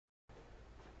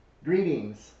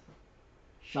Greetings,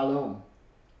 Shalom.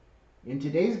 In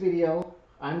today's video,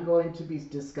 I'm going to be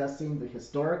discussing the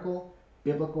historical,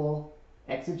 biblical,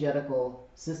 exegetical,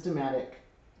 systematic,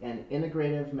 and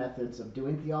integrative methods of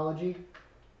doing theology,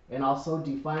 and also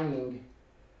defining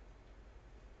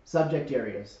subject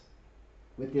areas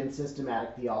within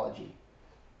systematic theology.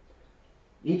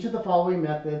 Each of the following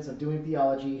methods of doing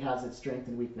theology has its strengths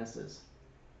and weaknesses.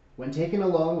 When taken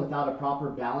alone without a proper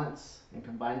balance and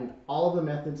combining all of the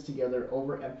methods together,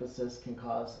 overemphasis can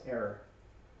cause error.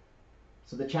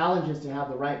 So the challenge is to have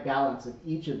the right balance of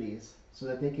each of these so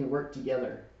that they can work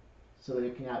together, so that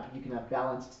you can have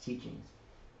balanced teachings.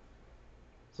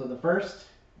 So the first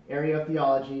area of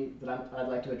theology that I'd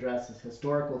like to address is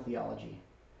historical theology.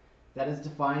 That is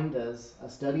defined as a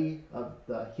study of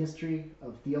the history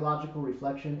of theological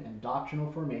reflection and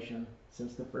doctrinal formation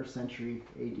since the 1st century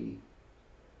AD.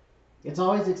 It's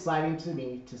always exciting to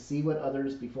me to see what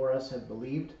others before us have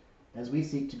believed as we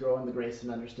seek to grow in the grace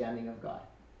and understanding of God.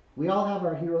 We all have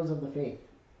our heroes of the faith.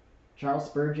 Charles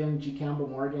Spurgeon, G. Campbell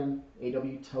Morgan,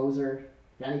 A.W. Tozer,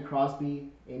 Fanny Crosby,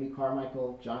 Amy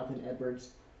Carmichael, Jonathan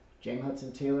Edwards, James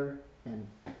Hudson Taylor, and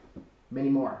many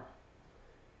more.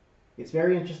 It's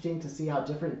very interesting to see how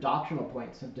different doctrinal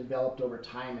points have developed over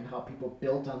time and how people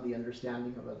built on the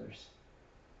understanding of others.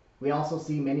 We also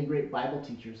see many great Bible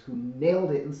teachers who nailed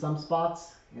it in some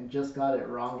spots and just got it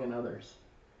wrong in others.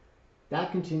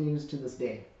 That continues to this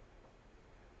day.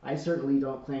 I certainly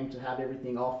don't claim to have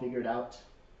everything all figured out.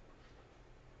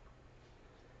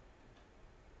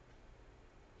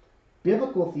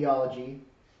 Biblical theology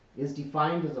is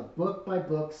defined as a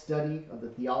book-by-book study of the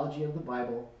theology of the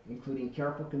Bible, including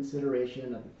careful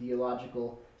consideration of the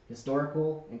theological,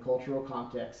 historical, and cultural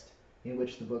context in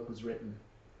which the book was written,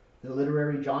 the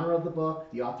literary genre of the book,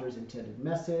 the author's intended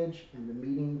message, and the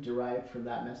meaning derived from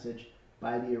that message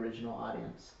by the original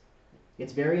audience.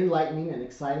 It's very enlightening and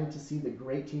exciting to see the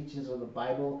great teachings of the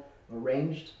Bible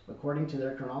arranged according to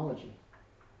their chronology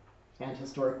and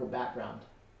historical background.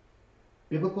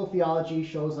 Biblical theology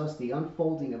shows us the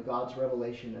unfolding of God's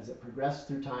revelation as it progressed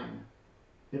through time.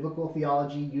 Biblical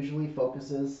theology usually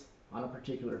focuses on a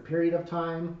particular period of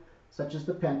time, such as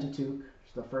the Pentateuch,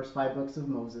 the first 5 books of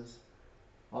Moses,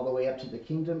 all the way up to the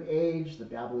Kingdom Age, the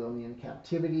Babylonian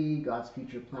captivity, God's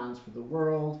future plans for the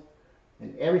world,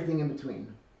 and everything in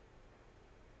between.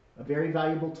 A very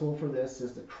valuable tool for this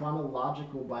is the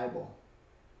chronological Bible.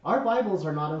 Our Bibles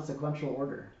are not in sequential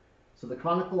order, so the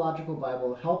chronological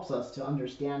Bible helps us to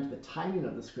understand the timing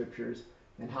of the scriptures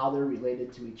and how they're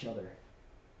related to each other.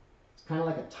 It's kind of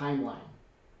like a timeline.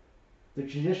 The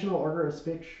traditional order of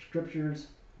scriptures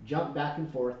jump back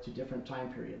and forth to different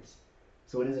time periods,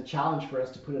 so it is a challenge for us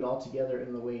to put it all together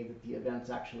in the way that the events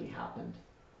actually happened.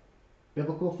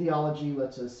 Biblical theology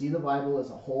lets us see the Bible as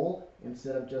a whole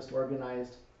instead of just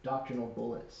organized doctrinal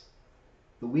bullets.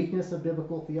 The weakness of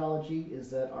biblical theology is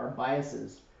that our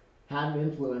biases have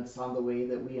influence on the way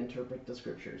that we interpret the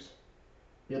scriptures.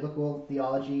 Biblical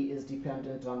theology is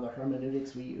dependent on the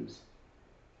hermeneutics we use.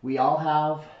 We all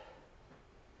have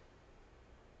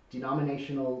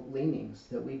denominational leanings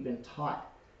that we've been taught,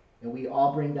 and we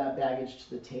all bring that baggage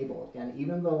to the table. And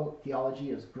even though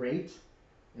theology is great,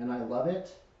 and I love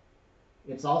it,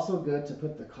 it's also good to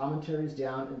put the commentaries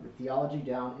down and the theology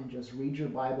down and just read your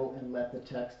Bible and let the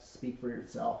text speak for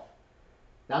yourself.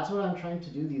 That's what I'm trying to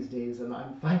do these days, and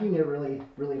I'm finding it really,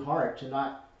 really hard to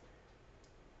not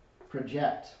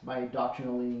project my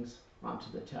doctrinal leanings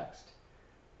onto the text.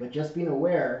 But just being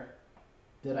aware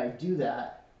that I do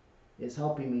that is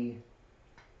helping me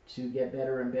to get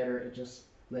better and better at just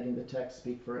letting the text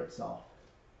speak for itself.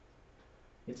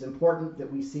 It's important that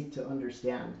we seek to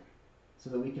understand so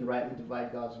that we can rightly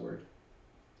divide God's word.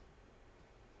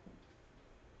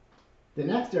 The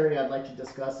next area I'd like to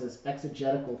discuss is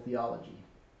exegetical theology.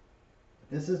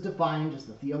 This is defined as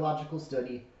the theological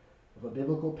study of a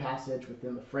biblical passage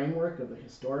within the framework of the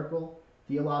historical,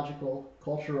 theological,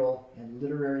 cultural, and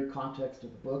literary context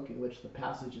of the book in which the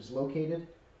passage is located,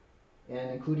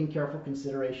 and including careful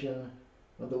consideration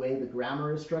of the way the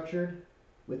grammar is structured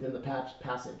within the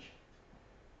passage.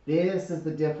 This is the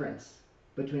difference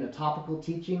between a topical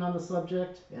teaching on the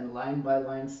subject and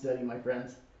line-by-line study, my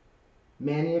friends.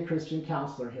 Many a Christian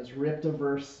counselor has ripped a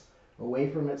verse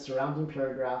away from its surrounding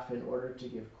paragraph in order to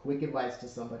give quick advice to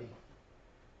somebody.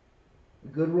 A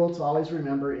good rule to always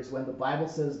remember is when the Bible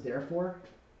says therefore,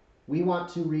 we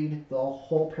want to read the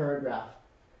whole paragraph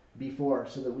before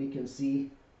so that we can see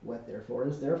what therefore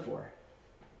is there for.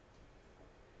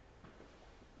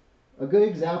 A good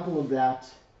example of that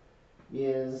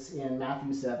is in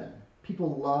Matthew 7.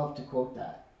 People love to quote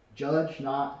that. Judge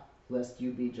not, lest you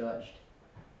be judged.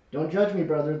 Don't judge me,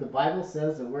 brother. The Bible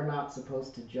says that we're not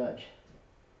supposed to judge.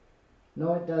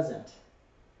 No, it doesn't.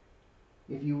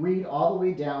 If you read all the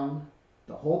way down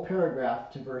the whole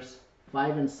paragraph to verse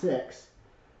 5 and 6,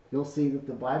 you'll see that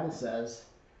the Bible says,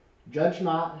 "Judge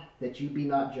not, that you be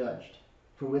not judged.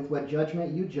 For with what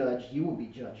judgment you judge, you will be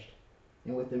judged.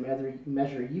 And with the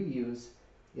measure you use,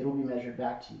 it will be measured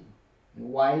back to you. And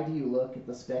why do you look at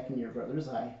the speck in your brother's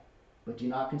eye, but do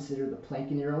not consider the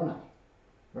plank in your own eye?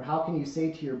 Or how can you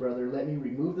say to your brother, 'Let me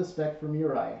remove the speck from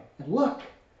your eye,' and look,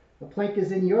 the plank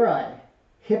is in your eye?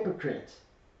 Hypocrite!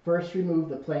 First remove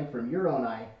the plank from your own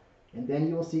eye, and then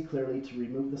you will see clearly to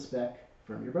remove the speck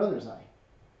from your brother's eye.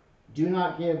 Do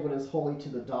not give what is holy to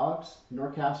the dogs,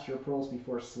 nor cast your pearls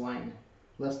before swine,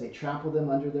 lest they trample them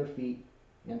under their feet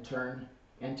and turn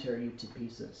and tear you to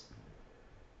pieces."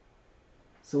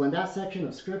 So in that section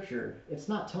of Scripture, it's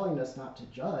not telling us not to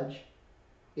judge.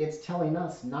 It's telling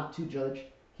us not to judge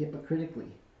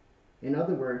hypocritically. In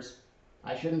other words,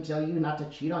 I shouldn't tell you not to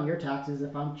cheat on your taxes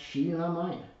if I'm cheating on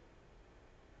mine.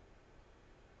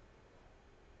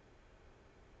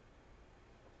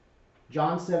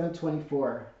 John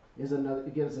 7:24 gives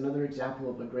another example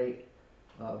of a great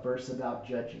verse about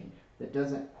judging that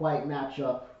doesn't quite match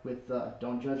up with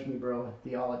 "don't judge me, bro"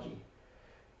 theology.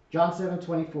 John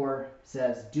 7:24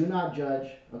 says, "Do not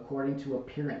judge according to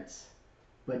appearance,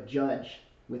 but judge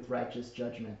with righteous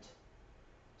judgment."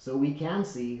 So we can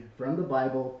see from the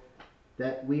Bible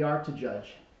that we are to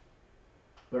judge,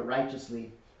 but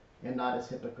righteously and not as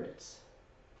hypocrites.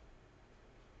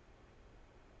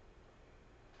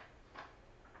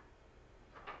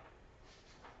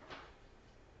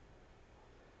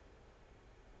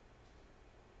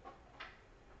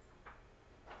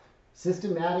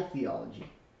 Systematic theology.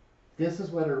 This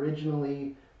is what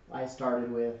originally I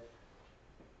started with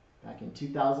back in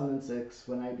 2006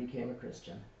 when I became a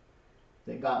Christian.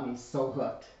 That got me so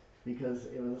hooked because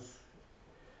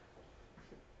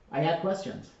I had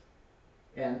questions.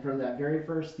 And from that very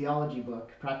first theology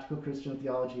book, Practical Christian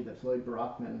Theology, that Floyd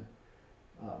Brockman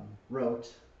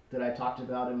wrote, that I talked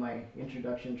about in my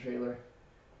introduction trailer,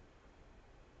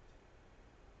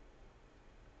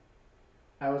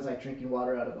 I was like drinking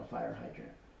water out of a fire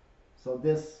hydrant. So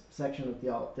this section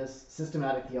of this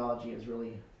systematic theology is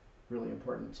really, really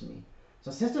important to me.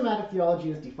 So systematic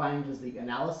theology is defined as the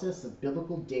analysis of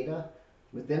biblical data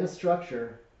within a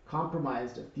structure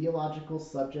comprised of theological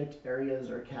subject areas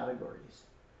or categories.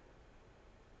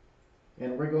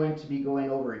 And we're going to be going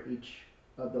over each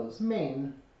of those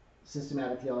main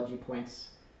systematic theology points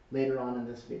later on in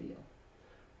this video.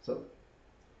 So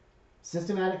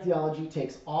systematic theology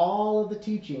takes all of the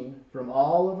teaching from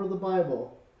all over the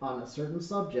Bible on a certain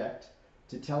subject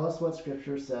to tell us what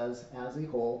Scripture says as a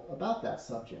whole about that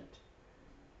subject.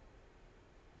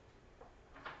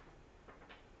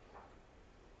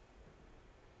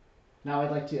 Now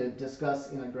I'd like to discuss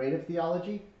integrative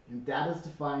theology, and that is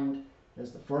defined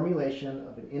as the formulation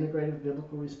of an integrative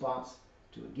biblical response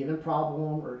to a given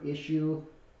problem or issue,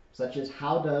 such as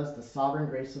how does the sovereign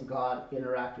grace of God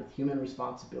interact with human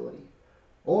responsibility?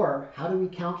 Or how do we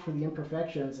count for the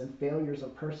imperfections and failures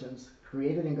of persons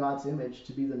created in God's image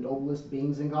to be the noblest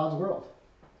beings in God's world?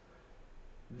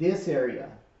 This area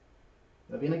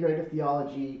of integrative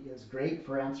theology is great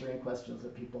for answering questions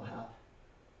that people have.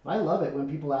 I love it when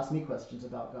people ask me questions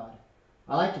about God.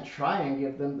 I like to try and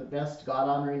give them the best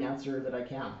God-honoring answer that I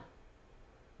can.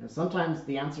 And sometimes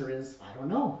the answer is, I don't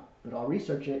know, but I'll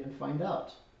research it and find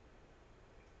out.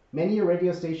 Many a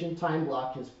radio station time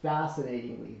block has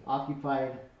fascinatingly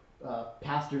occupied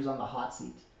pastors on the hot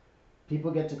seat.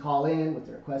 People get to call in with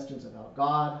their questions about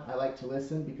God. I like to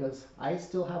listen because I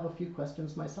still have a few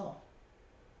questions myself.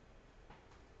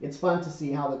 It's fun to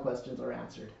see how the questions are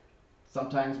answered.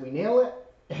 Sometimes we nail it,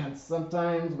 and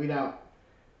sometimes we don't.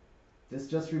 This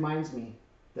just reminds me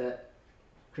that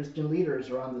Christian leaders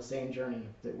are on the same journey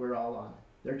that we're all on.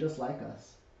 They're just like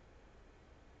us.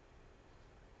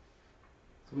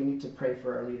 So we need to pray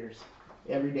for our leaders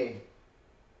every day.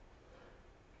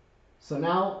 So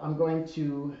now I'm going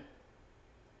to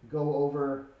go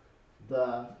over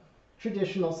the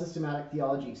traditional systematic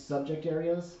theology subject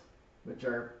areas, which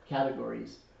are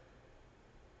categories.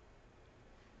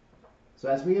 So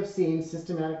as we have seen,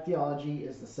 systematic theology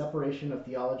is the separation of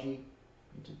theology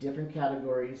into different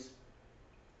categories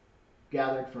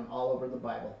gathered from all over the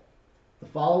Bible. The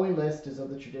following list is of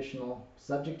the traditional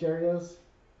subject areas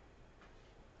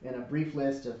and a brief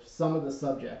list of some of the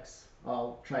subjects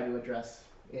I'll try to address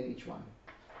in each one.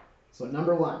 So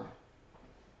number 1,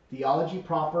 theology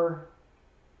proper,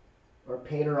 or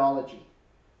paterology,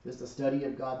 is the study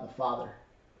of God the Father.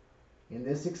 In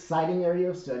this exciting area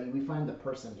of study, we find the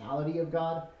personality of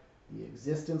God, the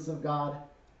existence of God,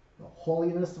 the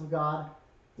holiness of God,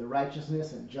 the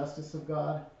righteousness and justice of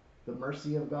God, the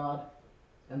mercy of God,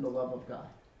 and the love of God.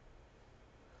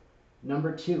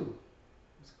 Number 2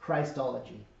 is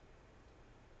Christology.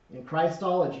 In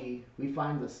Christology, we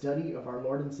find the study of our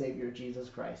Lord and Savior, Jesus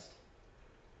Christ.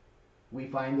 We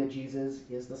find that Jesus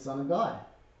is the Son of God.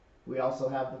 We also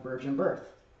have the virgin birth,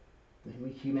 the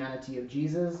humanity of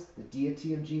Jesus, the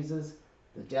deity of Jesus,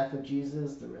 the death of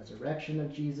Jesus, the resurrection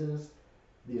of Jesus,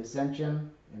 the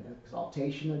ascension and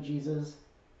exaltation of Jesus,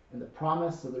 and the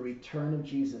promise of the return of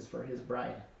Jesus for his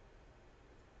bride.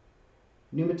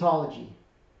 Pneumatology,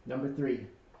 number 3,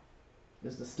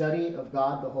 is the study of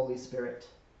God the Holy Spirit.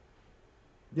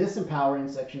 This empowering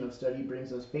section of study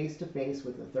brings us face to face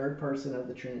with the third person of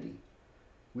the Trinity.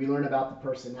 We learn about the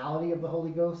personality of the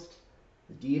Holy Ghost,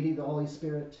 the deity of the Holy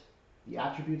Spirit, the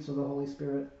attributes of the Holy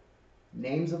Spirit,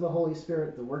 names of the Holy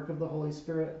Spirit, the work of the Holy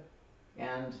Spirit,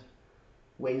 and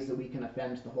ways that we can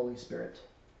offend the Holy Spirit.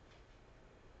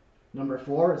 Number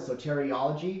 4 is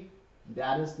soteriology.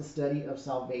 That is the study of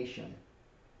salvation.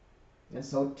 In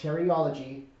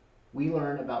soteriology, we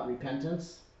learn about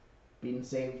repentance, being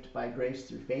saved by grace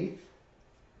through faith,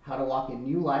 how to walk in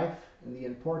new life, and the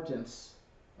importance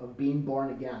of being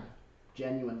born again,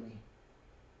 genuinely.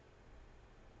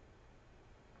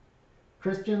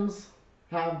 Christians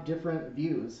have different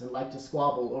views and like to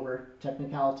squabble over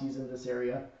technicalities in this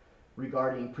area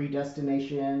regarding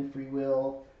predestination, free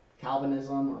will,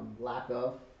 Calvinism or lack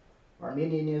of,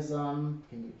 Arminianism,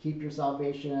 can you keep your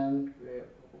salvation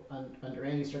under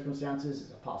any circumstances, is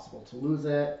it possible to lose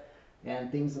it,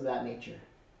 and things of that nature.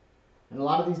 And a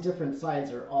lot of these different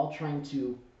sides are all trying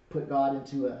to put God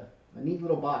into a neat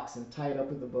little box and tie it up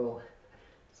with a bow.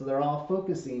 So they're all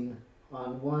focusing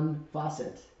on one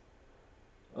facet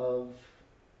of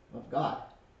God.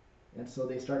 And so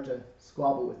they start to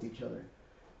squabble with each other.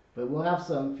 But we'll have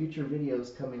some future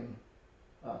videos coming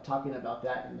talking about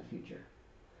that in the future.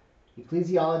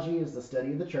 Ecclesiology is the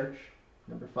study of the church,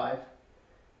 number 5.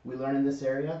 We learn in this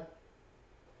area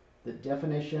the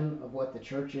definition of what the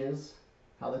church is,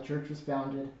 how the church was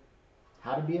founded,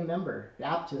 how to be a member,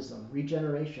 baptism,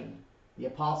 regeneration, the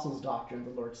apostles' doctrine,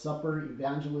 the Lord's Supper,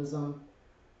 evangelism,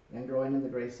 and growing in the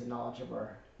grace and knowledge of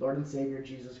our Lord and Savior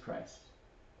Jesus Christ.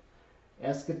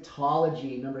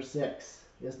 Eschatology, number 6,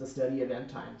 is the study of end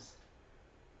times.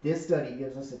 This study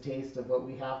gives us a taste of what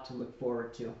we have to look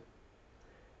forward to.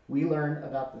 We learn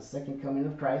about the second coming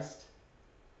of Christ,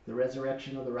 the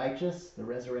resurrection of the righteous, the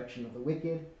resurrection of the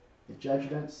wicked, the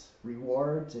judgments,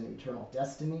 rewards, and eternal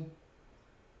destiny.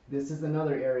 This is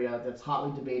another area that's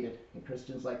hotly debated, and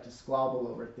Christians like to squabble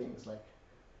over things like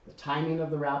the timing of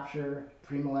the rapture,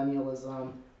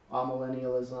 premillennialism,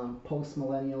 amillennialism,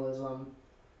 postmillennialism,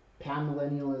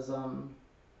 panmillennialism,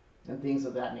 and things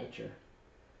of that nature.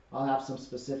 I'll have some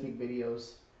specific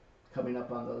videos coming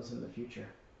up on those in the future.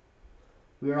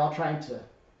 We are all trying to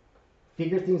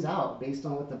figure things out based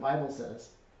on what the Bible says.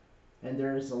 And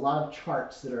there's a lot of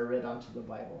charts that are read onto the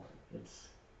Bible. It's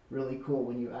really cool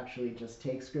when you actually just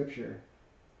take Scripture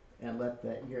and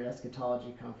let your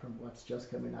eschatology come from what's just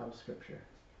coming out of Scripture.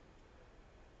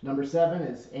 Number 7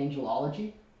 is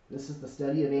angelology. This is the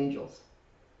study of angels.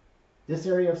 This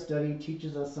area of study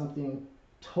teaches us something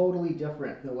totally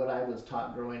different than what I was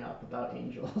taught growing up about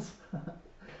angels.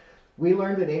 We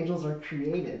learned that angels are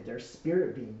created. They're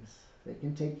spirit beings. They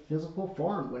can take physical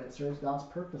form when it serves God's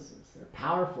purposes. They're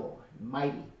powerful,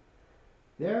 mighty.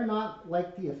 They're not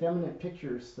like the effeminate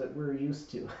pictures that we're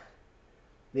used to.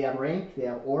 They have rank, they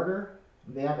have order,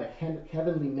 they have a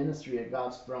heavenly ministry at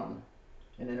God's throne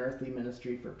and an earthly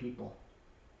ministry for people.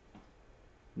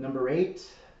 Number 8,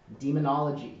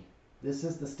 demonology. This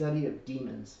is the study of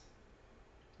demons.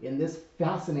 In this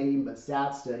fascinating but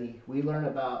sad study, we learn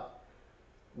that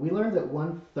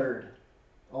 1/3,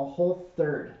 a whole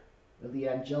third of the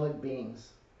angelic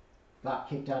beings got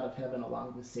kicked out of heaven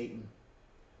along with Satan.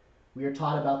 We are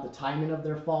taught about the timing of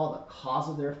their fall, the cause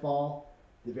of their fall,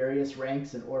 the various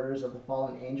ranks and orders of the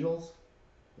fallen angels.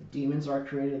 The demons are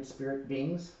created spirit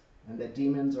beings, and that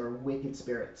demons are wicked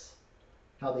spirits.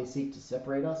 How they seek to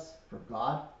separate us from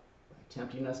God by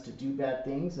tempting us to do bad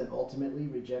things and ultimately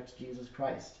reject Jesus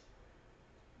Christ.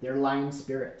 They're lying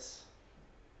spirits.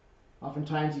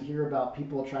 Oftentimes you hear about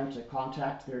people trying to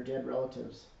contact their dead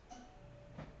relatives.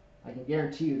 I can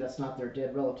guarantee you that's not their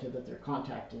dead relative that they're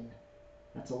contacting.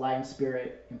 That's a lying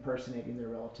spirit impersonating their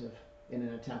relative in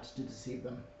an attempt to deceive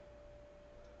them.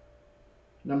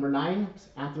 Number 9 is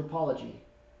anthropology.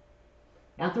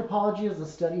 Anthropology is the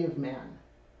study of man.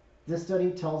 This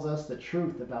study tells us the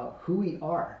truth about who we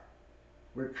are.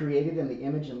 We're created in the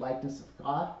image and likeness of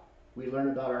God. We learn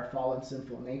about our fallen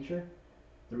sinful nature.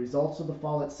 the results of the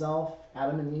fall itself,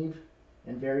 Adam and Eve,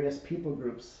 and various people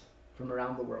groups from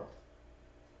around the world.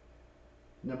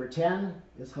 Number 10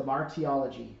 is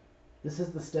hamartiology. This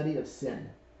is the study of sin.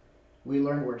 We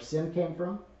learn where sin came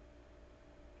from.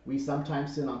 We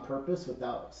sometimes sin on purpose,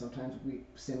 sometimes we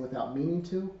sin without meaning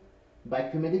to. By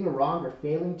committing a wrong or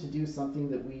failing to do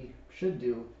something that we should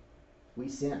do, we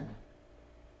sin.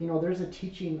 You know, there's a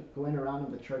teaching going around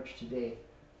in the church today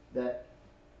that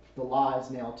the law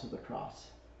is nailed to the cross.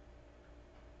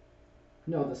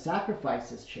 No, the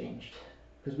sacrifice has changed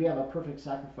because we have a perfect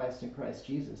sacrifice in Christ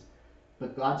Jesus.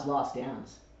 But God's law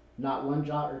stands. Not one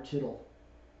jot or tittle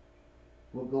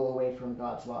will go away from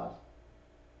God's laws.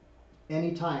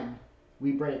 Anytime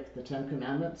we break the 10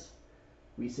 Commandments,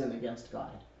 we sin against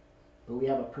God. But we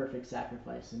have a perfect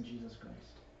sacrifice in Jesus Christ.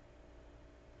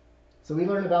 So we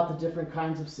learn about the different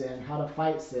kinds of sin, how to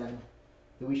fight sin,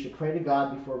 that we should pray to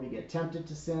God before we get tempted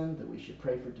to sin, that we should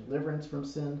pray for deliverance from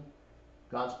sin,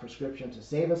 God's prescription to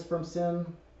save us from sin,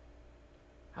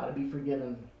 how to be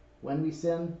forgiven when we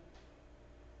sin,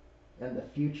 and the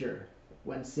future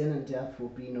when sin and death will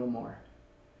be no more.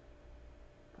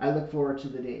 I look forward to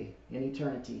the day in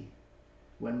eternity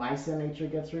when my sin nature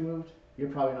gets removed. You're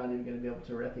probably not even going to be able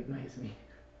to recognize me.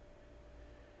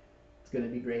 It's going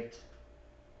to be great.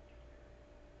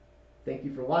 Thank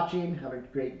you for watching. Have a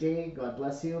great day. God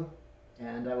bless you.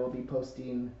 And I will be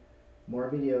posting more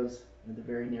videos in the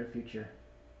very near future.